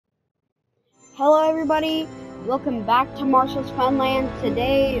Hello everybody, welcome back to Marshall's Funland.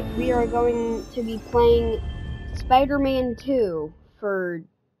 Today we are going to be playing Spider-Man 2 for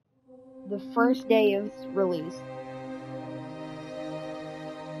the first day of release.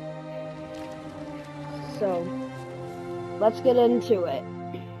 So, let's get into it.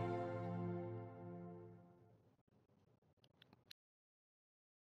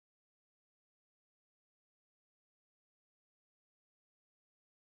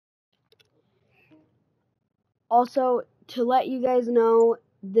 Also, to let you guys know,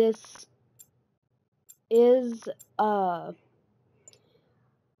 this is, I'm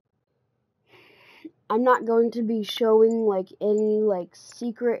not going to be showing, any,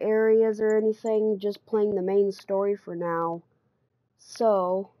 secret areas or anything, just playing the main story for now.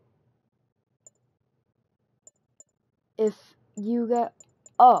 So, if you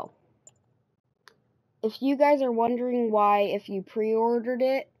guys are wondering why, if you pre-ordered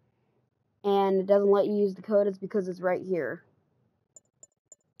it, and it doesn't let you use the code, it's because it's right here.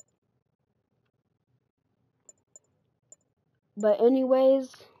 But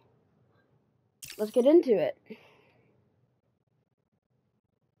anyways, let's get into it.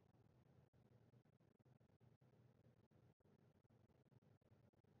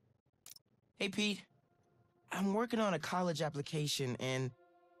 Hey, Pete. I'm working on a college application, and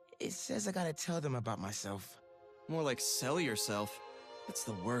it says I gotta tell them about myself. More like sell yourself. It's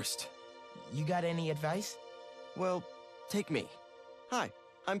the worst. You got any advice? Well, take me. Hi,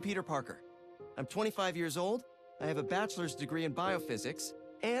 I'm Peter Parker. I'm 25 years old, I have a bachelor's degree in biophysics,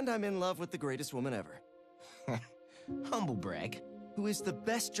 and I'm in love with the greatest woman ever. Humble brag. Who is the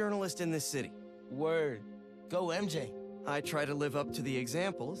best journalist in this city. Word. Go, MJ. I try to live up to the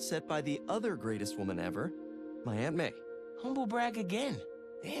example set by the other greatest woman ever, my Aunt May. Humble brag again.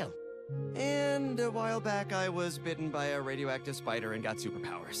 Damn. And a while back, I was bitten by a radioactive spider and got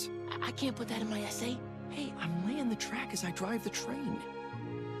superpowers. I can't put that in my essay. Hey, I'm laying the track as I drive the train.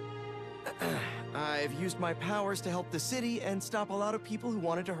 I've used my powers to help the city and stop a lot of people who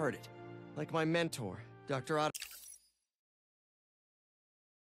wanted to hurt it. Like my mentor, Dr. Otto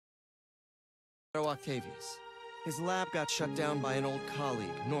Octavius. His lab got shut down by an old colleague,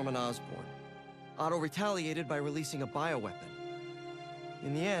 Norman Osborn. Otto retaliated by releasing a bioweapon.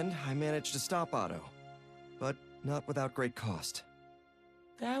 In the end, I managed to stop Otto, but not without great cost.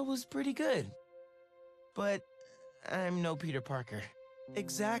 That was pretty good. But I'm no Peter Parker.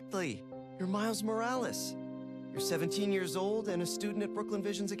 Exactly. You're Miles Morales. You're 17 years old and a student at Brooklyn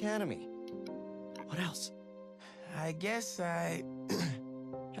Visions Academy. What else? I guess I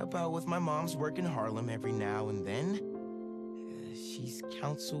help out with my mom's work in Harlem every now and then. She's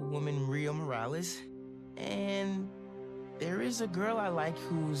Councilwoman Rio Morales. And there is a girl I like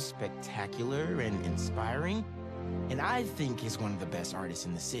who's spectacular and inspiring, and I think is one of the best artists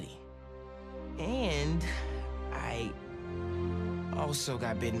in the city. And I also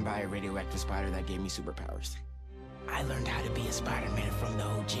got bitten by a radioactive spider that gave me superpowers. I learned how to be a Spider-Man from the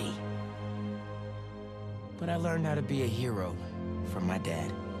OG. But I learned how to be a hero from my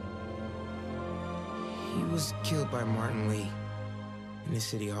dad. He was killed by Martin Lee in the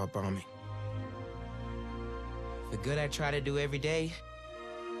City Hall bombing. The good I try to do every day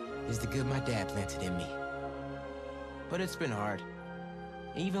is the good my dad planted in me. But it's been hard.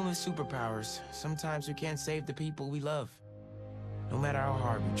 Even with superpowers, sometimes we can't save the people we love, no matter how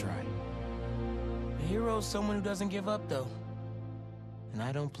hard we try. A hero is someone who doesn't give up, though. And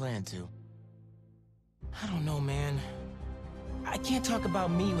I don't plan to. I don't know, man. I can't talk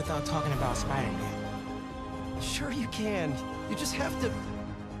about me without talking about Spider-Man. Sure you can. You just have to...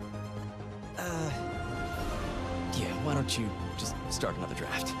 Yeah, why don't you just start another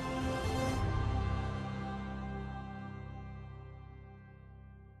draft?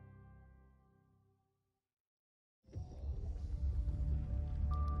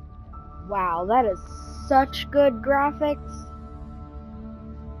 Wow, that is such good graphics.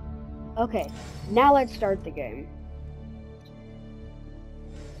 Okay, now let's start the game.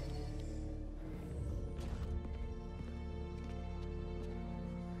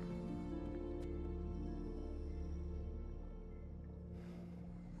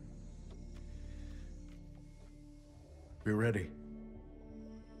 We're ready.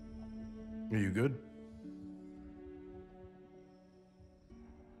 Are you good?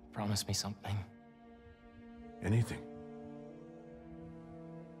 Promise me something. Anything?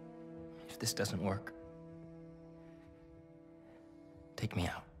 If this doesn't work, take me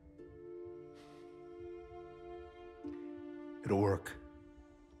out. It'll work.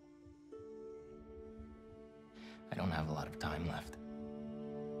 I don't have a lot of time left.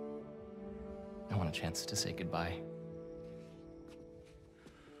 I want a chance to say goodbye.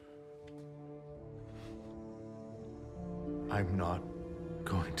 I'm not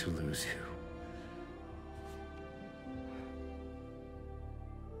going to lose you.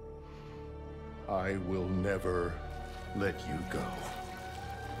 I will never let you go.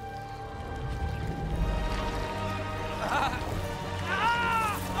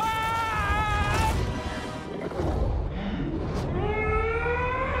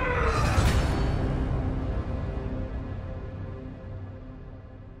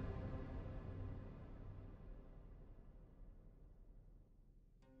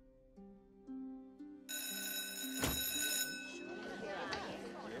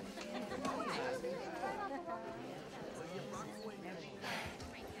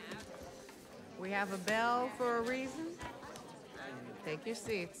 We have a bell for a reason. Take your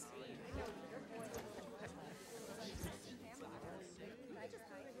seats.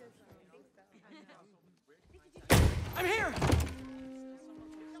 I'm here!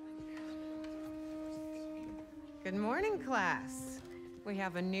 Good morning, class. We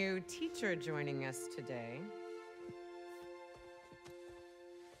have a new teacher joining us today.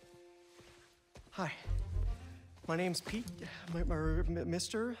 Hi. My name's Pete.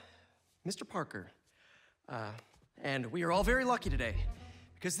 Mr. Parker. And we are all very lucky today,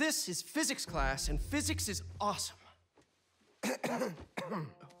 because this is physics class, and physics is awesome.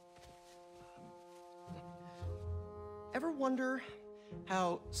 Ever wonder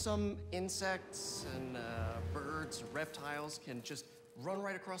how some insects and birds, reptiles can just run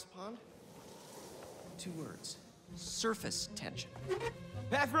right across a pond? 2 words. Surface tension.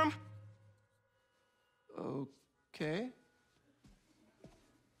 Bathroom? Okay.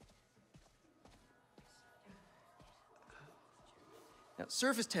 Now,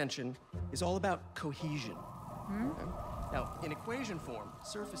 surface tension is all about cohesion. Okay? Now, in equation form,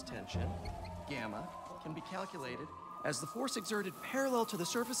 surface tension, gamma, can be calculated as the force exerted parallel to the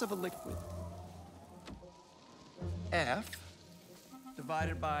surface of a liquid. F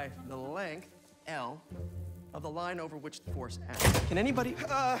divided by the length, L, of the line over which the force acts. Can anybody...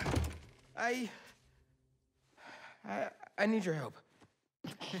 I need your help.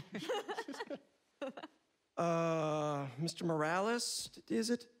 Mr. Morales, is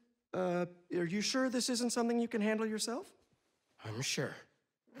it? Are you sure this isn't something you can handle yourself? I'm sure.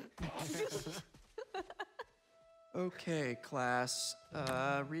 Okay, class.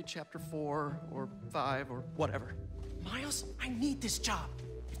 Read chapter 4 or 5 or whatever. Miles, I need this job.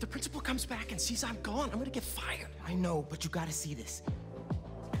 If the principal comes back and sees I'm gone, I'm gonna get fired. I know, but you gotta see this.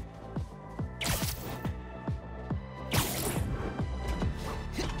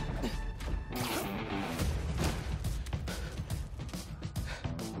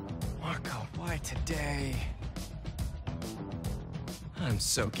 Marco, why today? I'm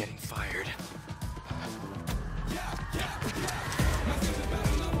so getting fired.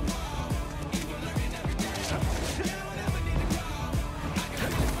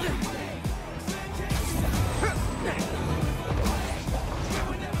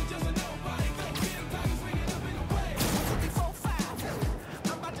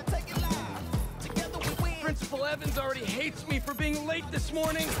 Principal Evans already hates me for being late this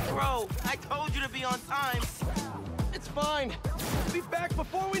morning. Bro, I told you to be on time. It's fine. We'll be back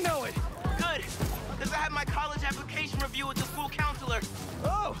before we know it. Good, because I had my college application review with the school counselor.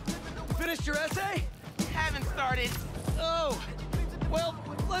 Oh, finished your essay? Haven't started. Oh, well,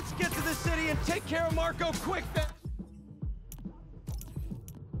 let's get to the city and take care of Marco quick then.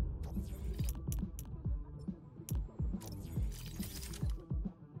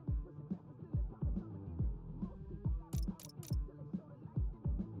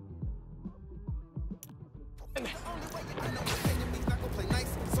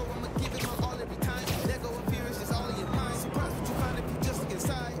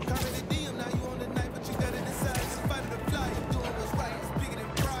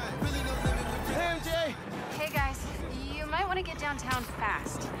 Downtown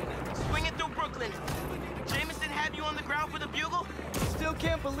fast. Swing it through Brooklyn. Jameson have you on the ground for the bugle? Still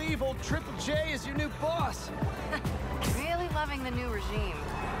can't believe old Triple J is your new boss. Really loving the new regime.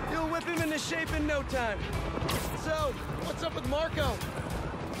 You'll whip him into shape in no time. So, what's up with Marco?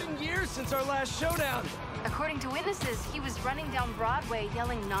 It's been years since our last showdown. According to witnesses, he was running down Broadway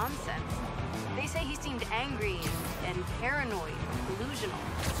yelling nonsense. They say he seemed angry and paranoid, delusional.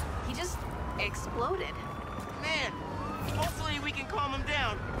 He just exploded. Man, hopefully we can calm him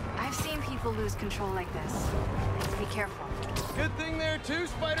down. I've seen people lose control like this. Be careful. Good thing there are 2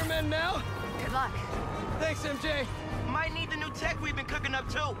 Spider-Men now. Good luck. Thanks, MJ. Might need the new tech we've been cooking up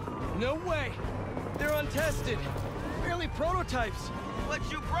too. No way. They're untested. Barely prototypes. But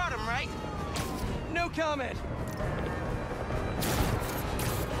you brought them, right? No comment.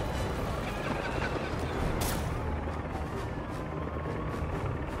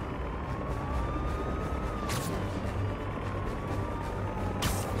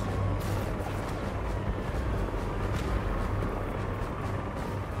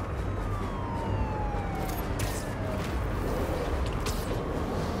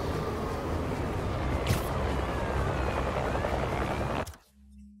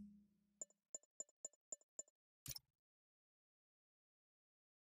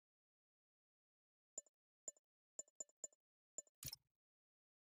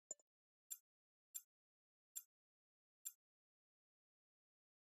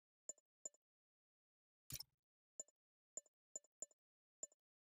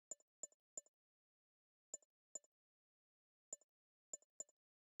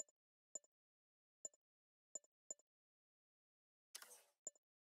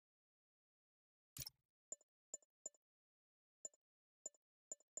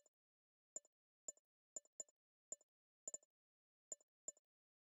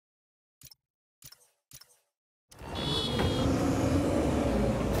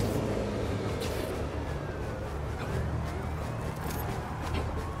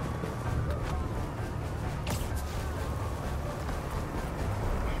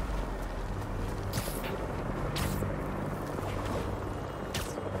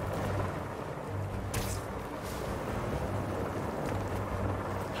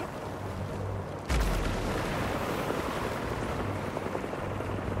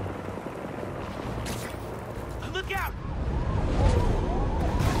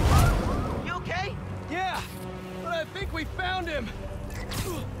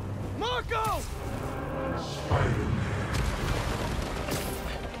 Marco!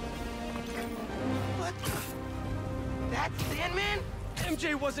 What the? That's Sandman?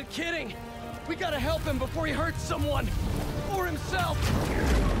 MJ wasn't kidding. We gotta help him before he hurts someone. Or himself.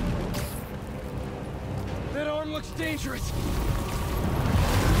 That arm looks dangerous.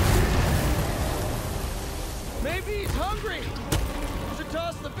 Maybe he's hungry. Should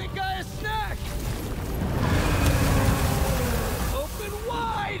toss the big guy a snack. Open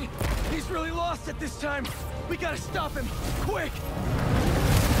wide! He's really lost at this time. We gotta stop him, quick!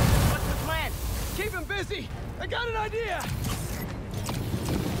 What's the plan? Keep him busy. I got an idea.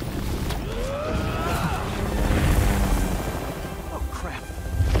 Oh, crap.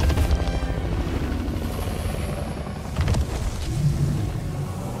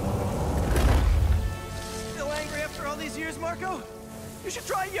 Still angry after all these years, Marco? You should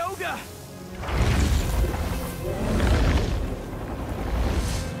try yoga!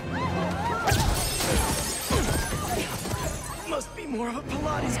 Must be more of a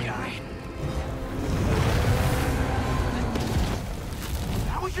Pilates guy.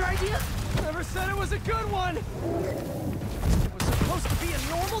 That was your idea? Never said it was a good one. It was supposed to be a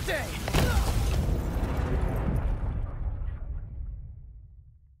normal day.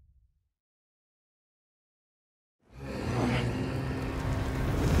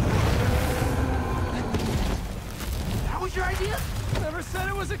 That was your idea? Never said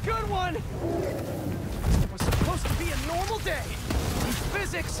it was a good one. It was supposed to be a normal day. Teach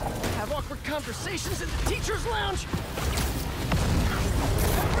physics, have awkward conversations in the teacher's lounge.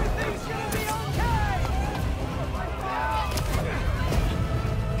 Everything's gonna be okay!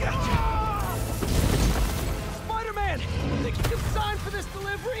 Gotcha! Spider-Man! Think you can sign for this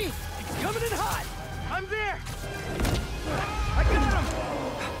delivery? It's coming in hot! I'm there! I got him!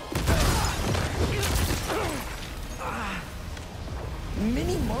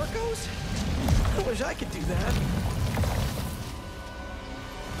 Mini Marcos? I wish I could do that.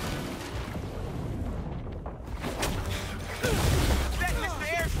 Let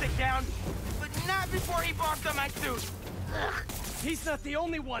Mr. Air stick down, but not before he barked on my suit. Ugh. He's not the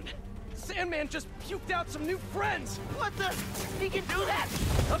only one. Sandman just puked out some new friends. What the? He can do that?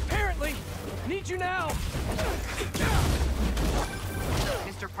 Apparently. Need you now.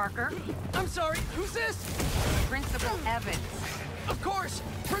 Mr. Parker? I'm sorry, who's this? Principal Evans. Of course,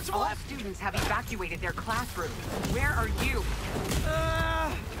 Principal All F. students have evacuated their classroom. Where are you?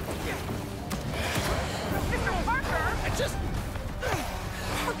 Mr. Parker! I just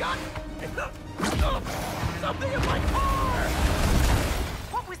forgot something in my car.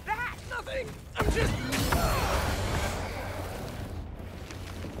 What was that? Nothing. I'm just.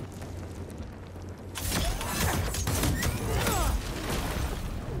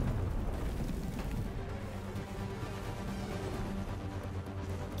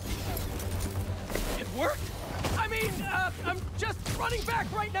 It worked. I mean, I'm just running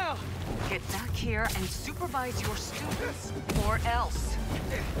back right now. Get back here and supervise your students, or else.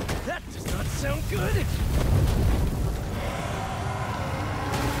 That does not sound good.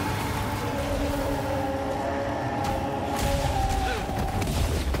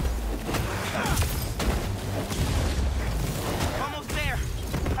 Almost there.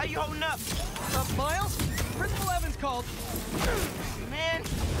 How you holding up? Miles? Principal Evans called. Man,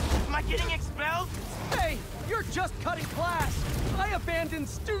 am I getting expelled? Hey, you're just cutting class. I abandoned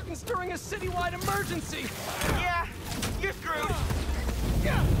students during a citywide emergency. Yeah, you're screwed.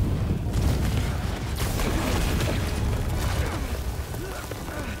 Yeah.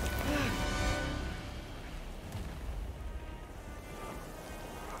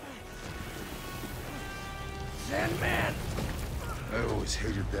 Sandman! I always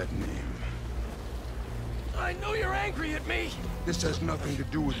hated that name. I know you're angry at me. This has nothing to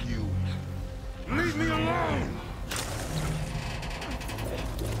do with you. Leave me alone!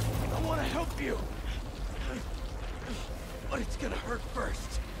 I want to help you. But it's gonna hurt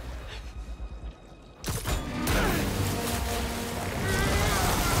first.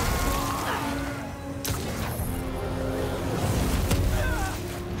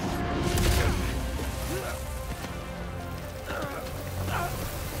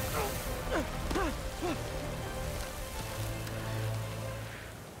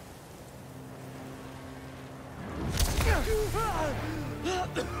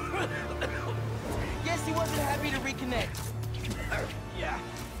 Guess he wasn't happy to reconnect. Yeah,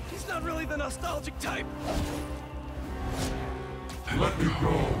 he's not really the nostalgic type. Let me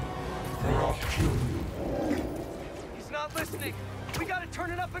go, or I'll kill you. He's not listening. We gotta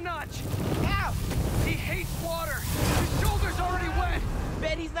turn it up a notch. Ow! He hates water. His shoulder's already wet.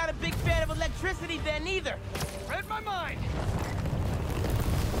 Bet he's not a big fan of electricity then either. Read my mind.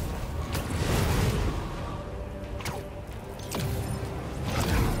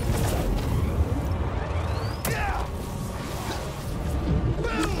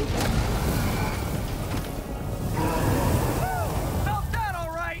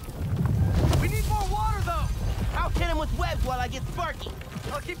 I get Sparky.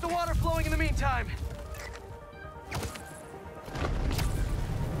 I'll keep the water flowing in the meantime.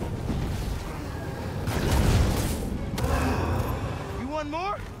 You want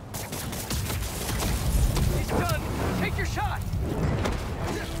more? He's done. Take your shot.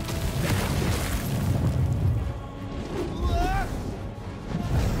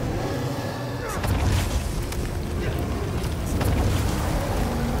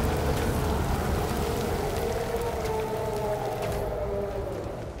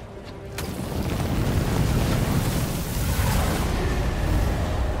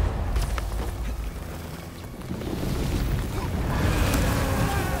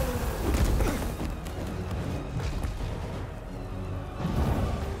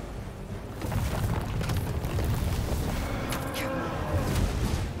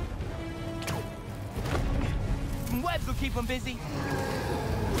 Keep them busy.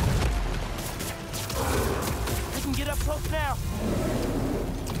 I can get up close now.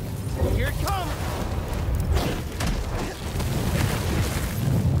 Here it comes.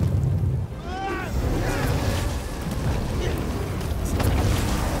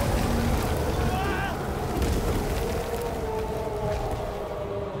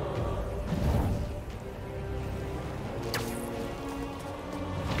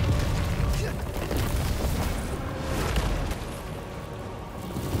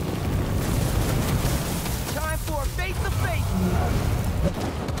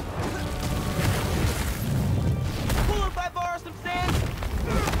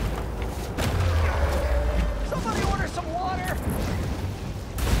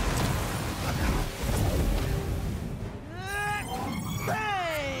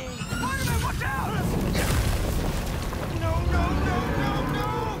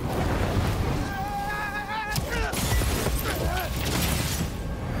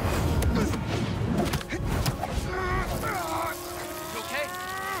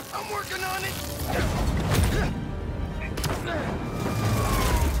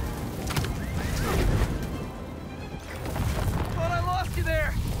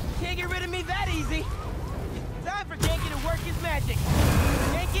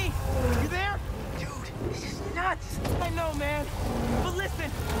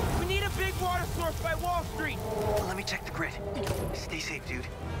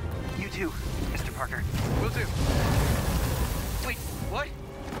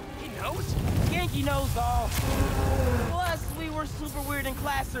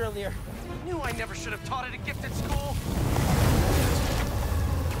 Earlier. Knew I never should have taught at a gifted school.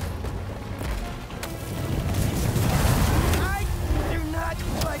 I do not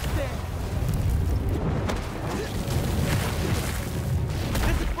like this.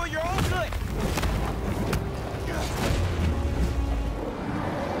 This is for your own good.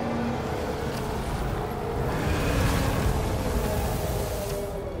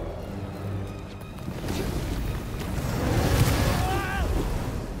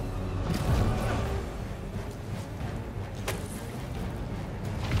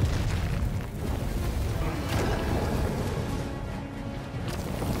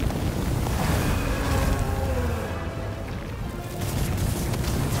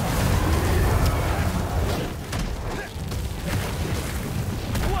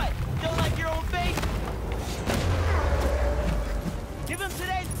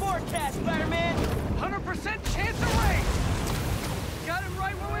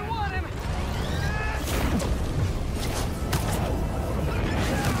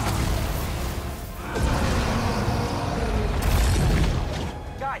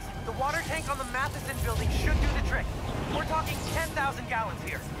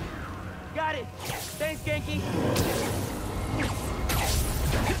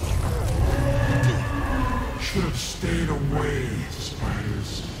 Should have stayed away,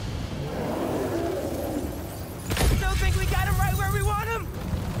 spiders. Don't think we got him right where we want him?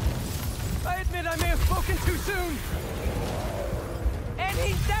 I admit I may have spoken too soon. And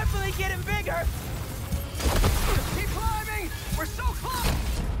he's definitely getting bigger. Keep climbing! We're so close!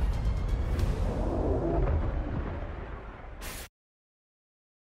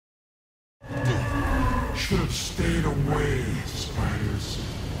 Should have stayed away, spiders.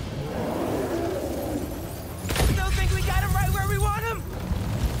 Don't think we got him right where we want him?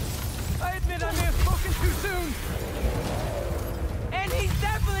 I admit I may have spoken too soon. And he's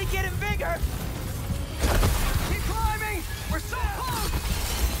definitely getting bigger. Keep climbing! We're so close!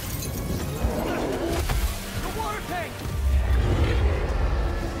 The water tank!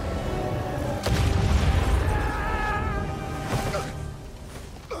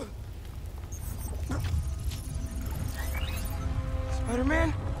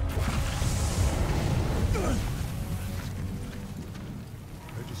 Spider-Man?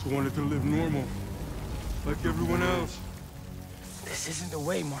 just wanted to live normal, like everyone else. This isn't the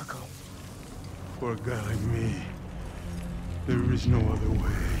way, Marco. For a guy like me, there is no other way.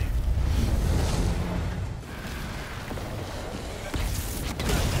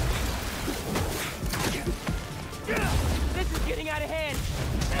 This is getting out of hand!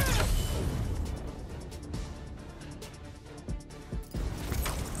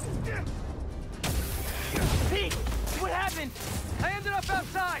 Pete! What happened? I ended up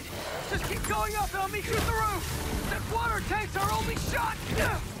outside. Just keep going up and I'll meet you at the roof. That water tank's our only shot.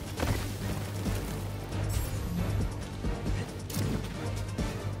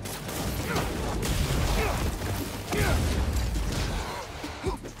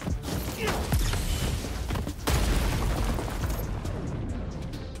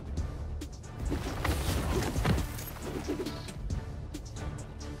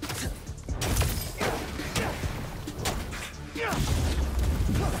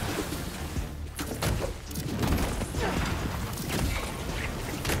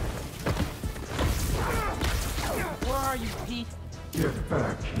 Where are you, Pete? Get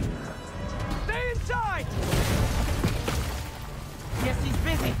back here. Stay inside. Guess he's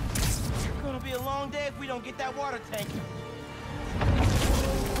busy. It's gonna be a long day if we don't get that water tank.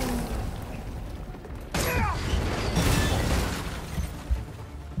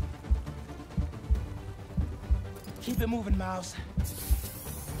 Keep it moving, Miles.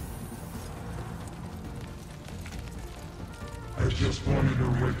 I just wanted a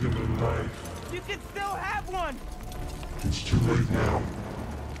regular life. You can still have one! It's too late now.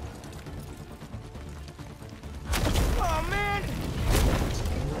 Oh, man!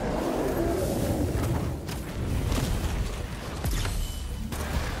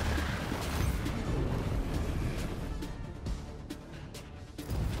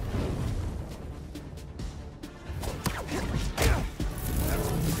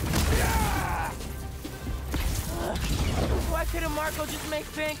 Why couldn't Marco just make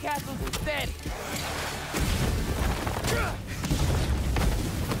sandcastles instead?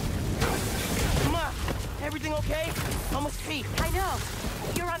 Ma, everything okay? Almost Pete. I know.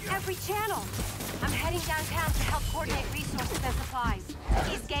 You're on every channel. I'm heading downtown to help coordinate resources and supplies.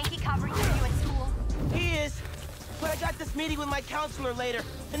 Is Genki covering for you at school? He is. But I got this meeting with my counselor later,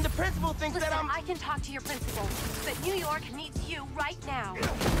 and the principal thinks Listen, that I'm... I can talk to your principal, but New York needs you right now.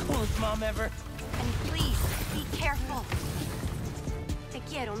 Coolest mom ever. And please, be careful. Te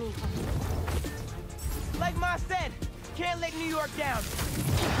quiero, mijo. Like Ma said, can't let New York down.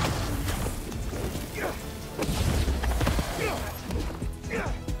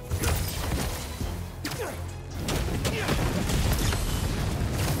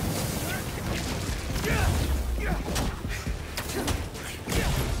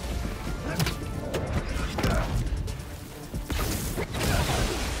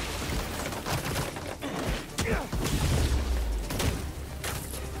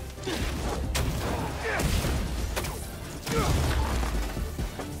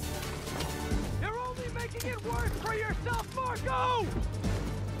 You're only making it worse for yourself, Marco!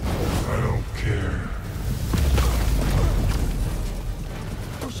 I don't care.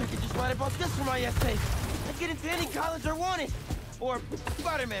 Wish I could just write about this for my essay. I'd get into any college I wanted. Or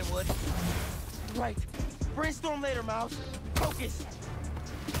Spider-Man would. Right. Brainstorm later, Miles. Focus.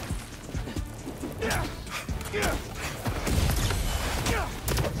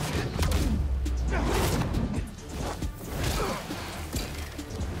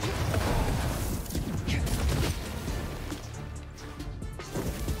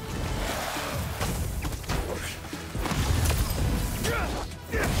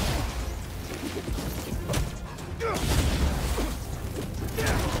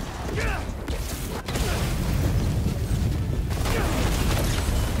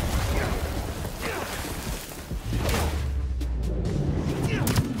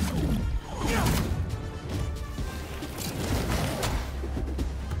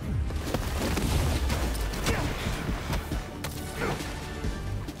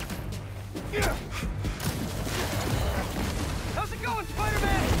 How's it going,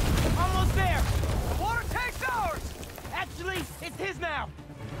 Spider-Man? Almost there. The water tank's ours! Actually, it's his now.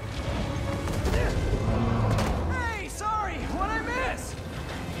 Hey, sorry, what'd I miss?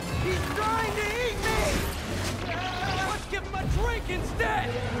 He's trying to eat me! Let's give him a drink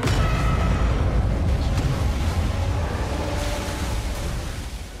instead!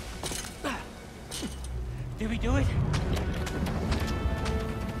 Did we do it?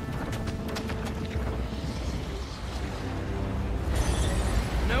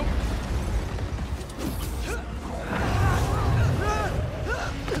 Nope.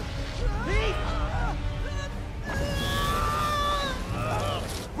 Pete!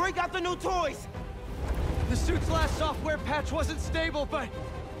 the new toys! The suit's last software patch wasn't stable, but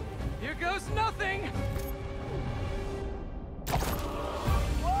here goes nothing!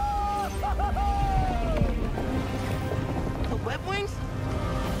 The web wings?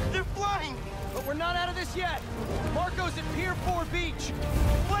 They're flying! But we're not out of this yet. Marco's at Pier 4 Beach.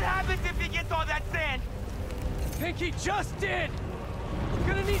 What happens if he gets all that sand? Think he just did!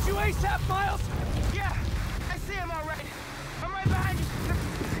 Gonna need you ASAP, Miles! Yeah, I see him all right. I'm right behind you.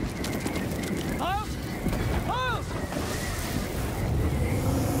 Miles? Miles!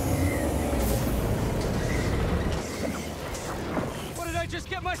 What did I just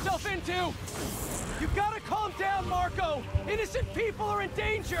get myself into? You gotta calm down, Marco! Innocent people are in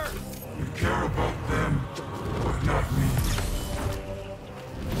danger! You care about them, but not me.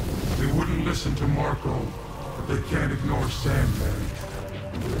 They wouldn't listen to Marco, but they can't ignore Sandman.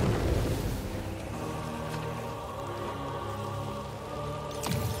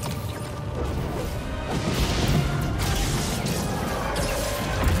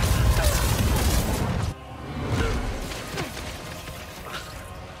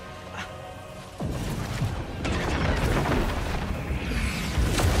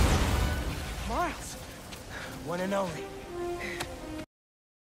 Miles! One and only.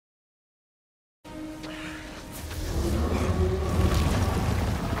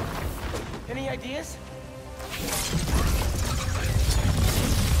 Any ideas?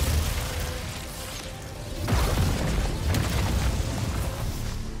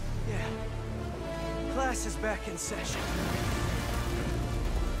 Yeah. Class is back in session.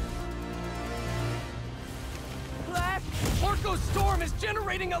 Class! Marco's storm is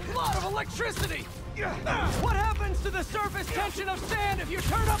generating a lot of electricity! What happens to the surface tension of sand if you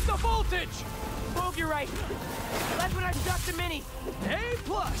turn up the voltage? Boog, you're right. That's when I shot the mini. A+.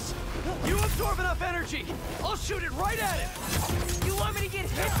 You absorb enough energy. I'll shoot it right at it. You want me to get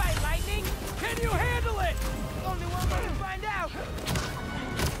hit by lightning? Can you handle it? Only one way to find out.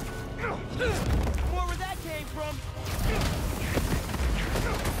 More where that came from.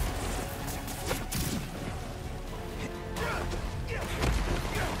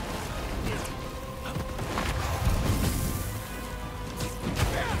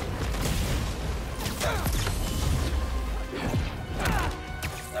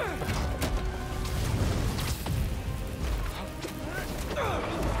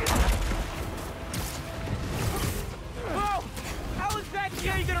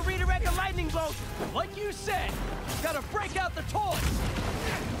 Like you said, gotta break out the toys!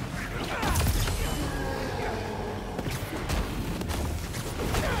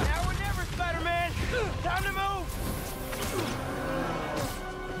 Now or never, Spider-Man! Time to move!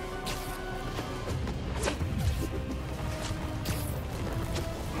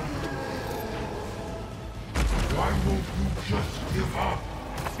 Why won't you just give up?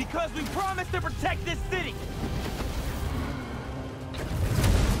 Because we promised to protect this city!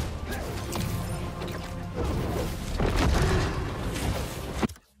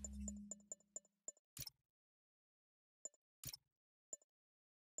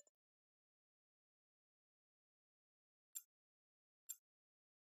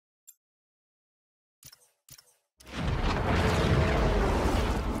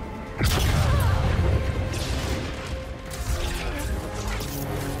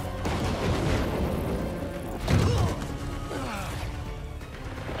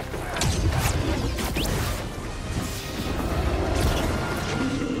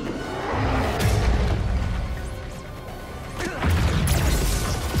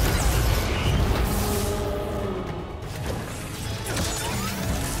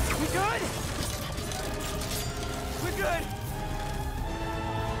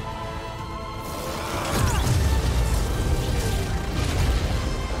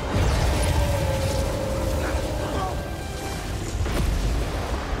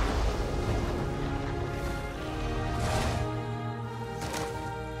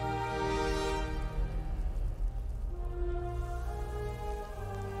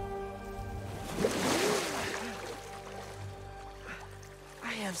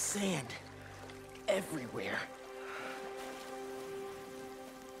 Sand everywhere.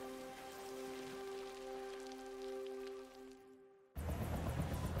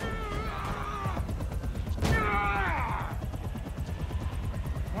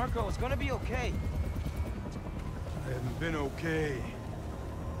 Marco, it's gonna be okay. I haven't been okay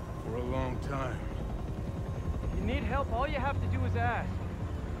for a long time. You need help, all you have to do is ask.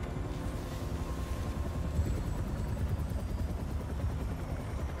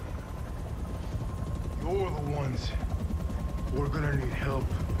 You're the ones who are gonna need help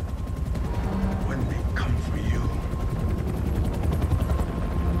when they come for you.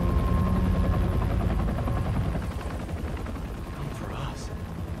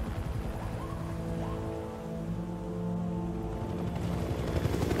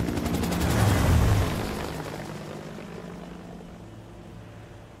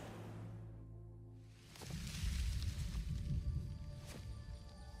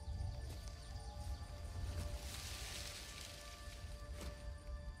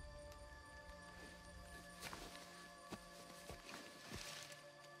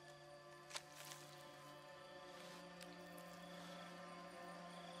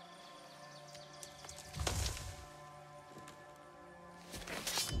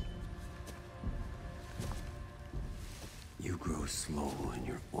 slow in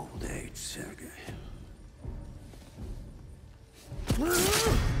your old age, Sergei.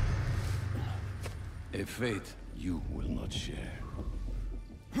 A fate you will not share.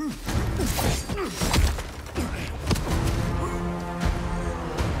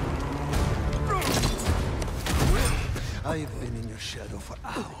 I've been in your shadow for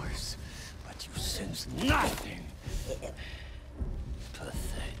hours, but you sense nothing.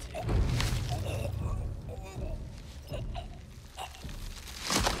 Pathetic.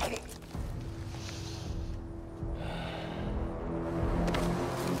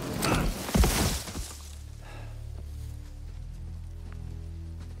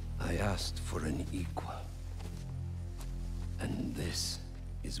 I asked for an equal. And this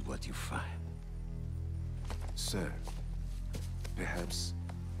is what you find. Sir, perhaps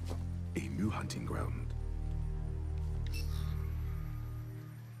a new hunting ground.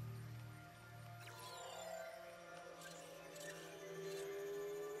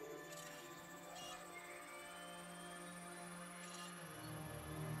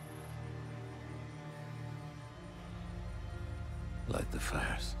 Light the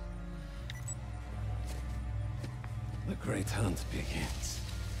fires. The great hunt begins.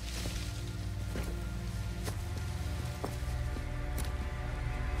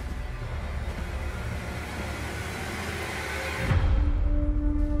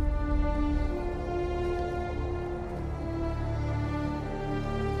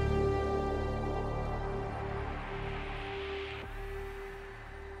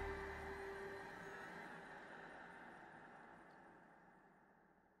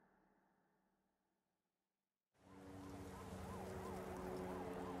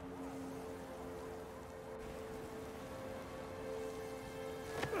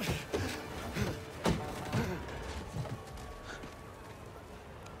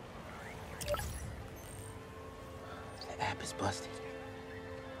 The app is busted.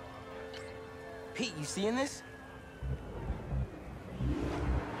 Pete, you seeing this?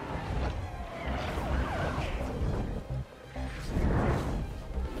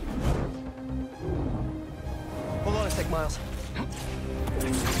 Hold on a sec, Miles.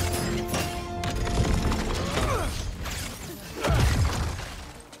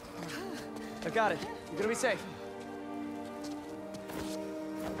 I got it. You're gonna be safe.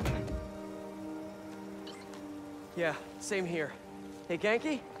 Yeah, same here. Hey,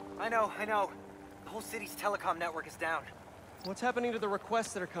 Genki? I know. The whole city's telecom network is down. What's happening to the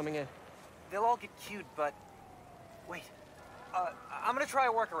requests that are coming in? They'll all get queued, but... Wait. I'm gonna try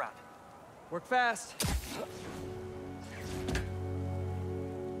a workaround. Work fast.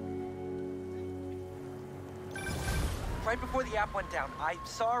 Right before the app went down, I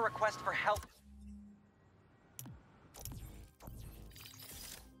saw a request for help.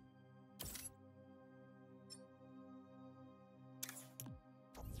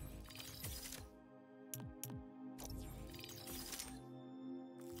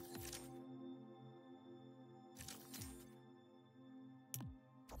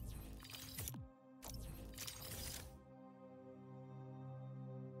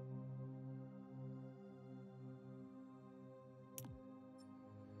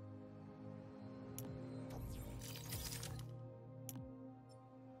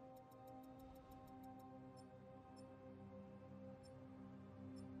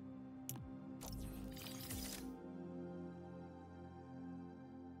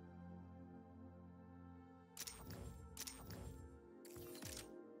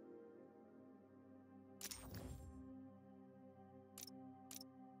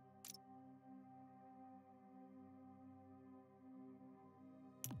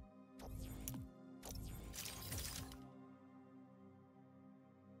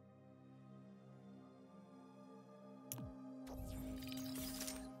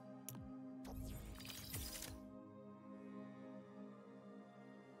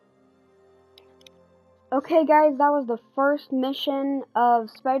 Okay guys, that was the first mission of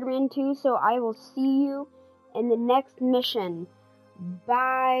Spider-Man 2, so I will see you in the next mission.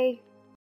 Bye.